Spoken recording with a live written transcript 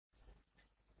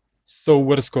So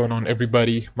what is going on,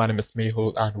 everybody? My name is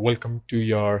Mehul and welcome to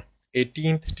your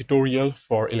 18th tutorial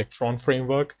for Electron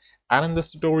framework. And in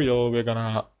this tutorial we're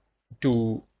gonna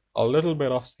do a little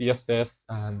bit of CSS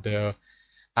and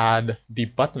add the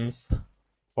buttons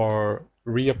for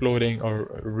re-uploading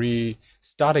or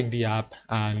restarting the app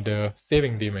and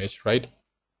saving the image, right?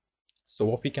 So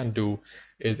what we can do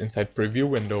is inside preview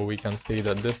window we can say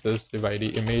that this is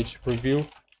the image preview,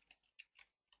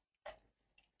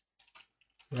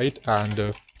 right?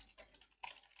 And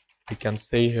we can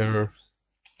say here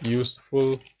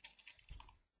useful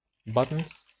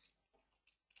buttons,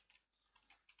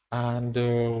 and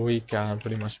we can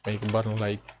pretty much make a button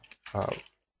like uh,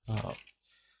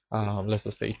 uh, let's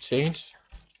just say change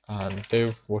and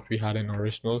div what we had in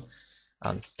original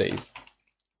and save.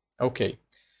 Okay,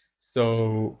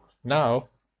 so now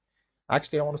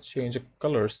actually I want to change the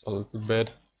colors a little bit.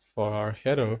 For our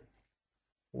header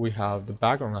we have the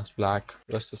background as black.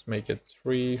 Let's just make it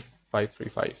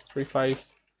 353535,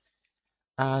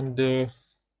 and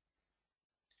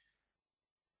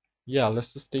yeah,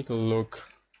 let's just take a look.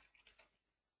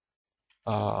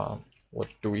 What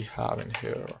do we have in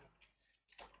here?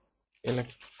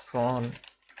 Electron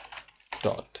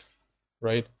dot,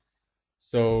 right?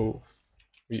 So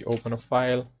we open a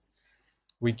file,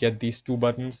 we get these two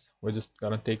buttons. We're just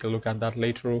gonna take a look at that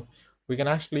later. We can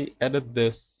actually edit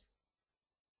this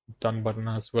done button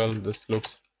as well. This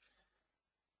looks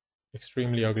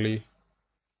extremely ugly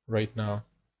right now.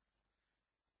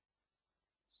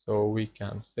 So we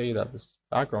can say that this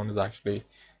background is actually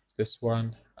this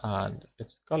one and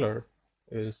its color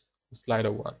is the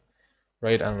slider one,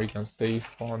 right? And we can say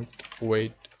font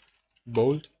weight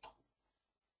bold.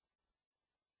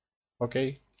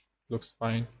 Okay, looks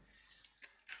fine.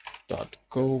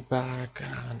 Go back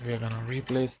and we're gonna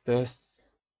replace this.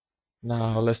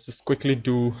 Now let's just quickly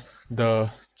do the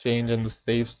change and the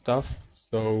save stuff.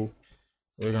 So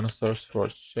we're gonna search for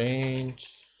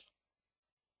change,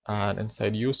 and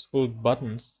inside useful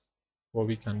buttons what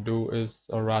we can do is,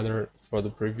 or rather for the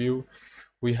preview,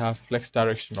 we have flex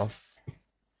direction of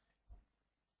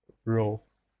row,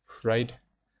 right?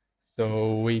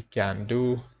 So we can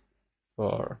do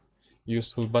for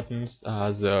useful buttons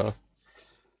as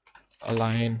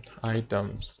align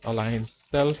items, align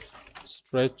self,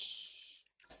 stretch,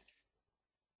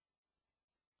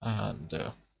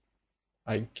 and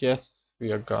I guess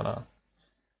we are gonna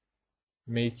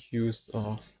make use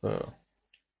of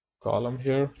column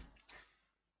here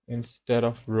instead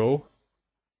of row,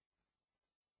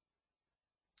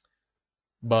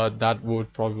 but that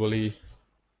would probably,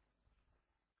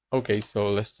 okay, so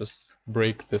let's just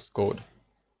break this code.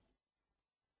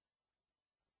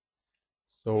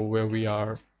 So where we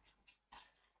are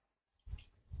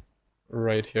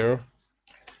right here,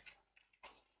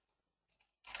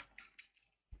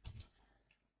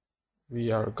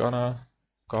 we are gonna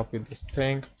copy this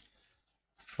thing.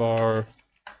 For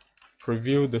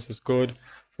preview this is good.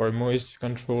 For image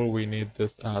control we need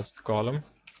this as column.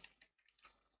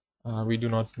 We do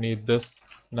not need this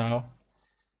now,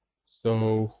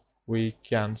 so we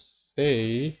can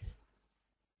say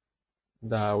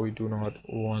that we do not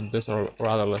want this, or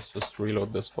rather let's just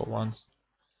reload this for once.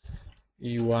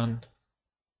 E1,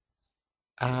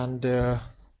 and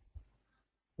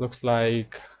looks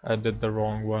like I did the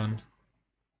wrong one.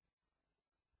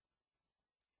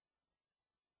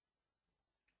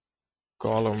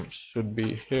 Column should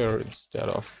be here instead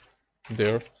of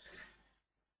there.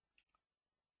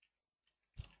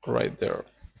 Right there.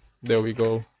 There we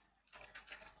go.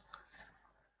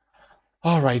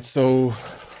 All right, so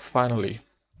finally,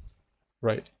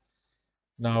 right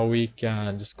now we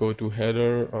can just go to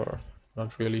header, or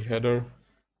not really header,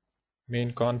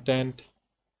 main content,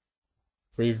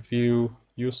 preview,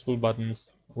 useful buttons.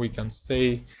 We can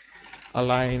say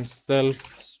align self,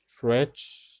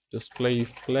 stretch, display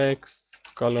flex,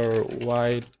 color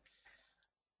white,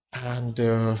 and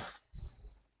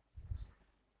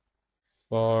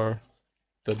for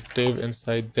the div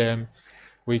inside them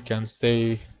we can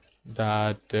say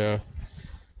that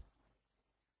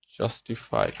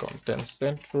justify content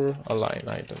center, align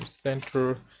item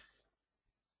center,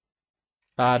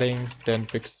 padding 10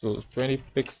 pixel, 20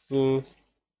 pixel,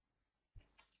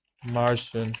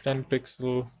 margin 10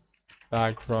 pixel,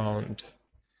 background.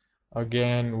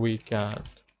 Again, we can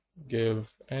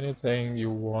give anything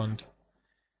you want.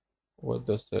 What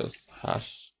this is,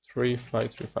 hash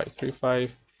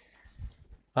 353535,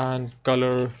 and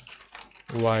color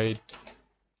white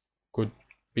could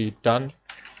be done.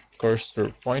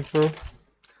 Cursor pointer,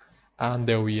 and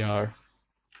there we are.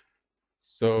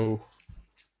 So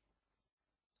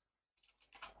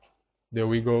there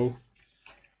we go.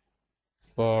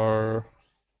 for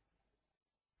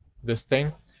this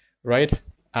thing, right?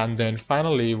 And then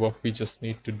finally, what we just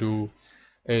need to do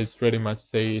is pretty much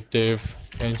say div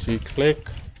ng click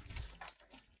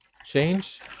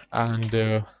change,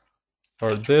 and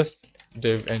for this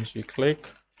div ng click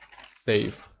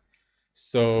save.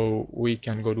 So we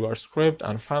can go to our script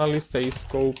and finally say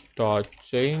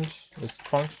scope.change is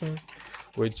function,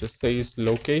 which just says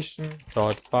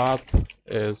location.path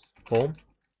is home,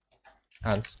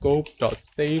 and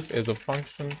scope.save is a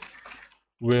function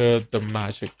where the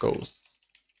magic goes.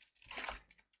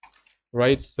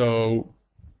 Right, so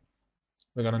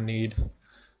we're gonna need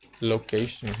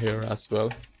location here as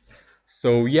well.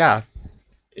 So yeah,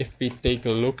 if we take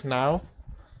a look now,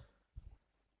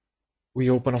 we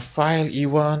open a file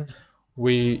E1,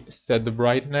 we set the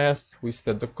brightness, we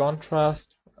set the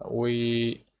contrast,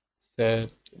 we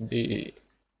set the,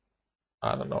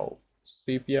 I don't know,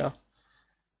 sepia.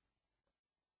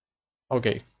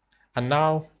 Okay, and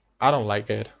now I don't like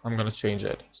it, I'm gonna change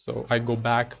it. So I go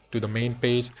back to the main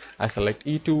page, I select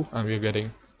E2, and we're getting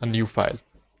a new file.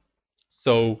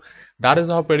 So that is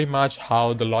pretty much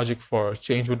how the logic for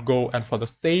change would go. And for the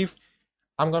save,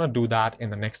 I'm gonna do that in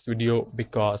the next video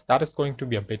because that is going to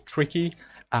be a bit tricky,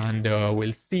 and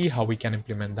we'll see how we can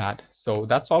implement that. So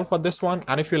that's all for this one,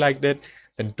 and if you liked it,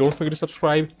 then don't forget to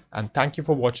subscribe, and thank you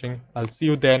for watching. I'll see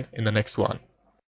you then in the next one.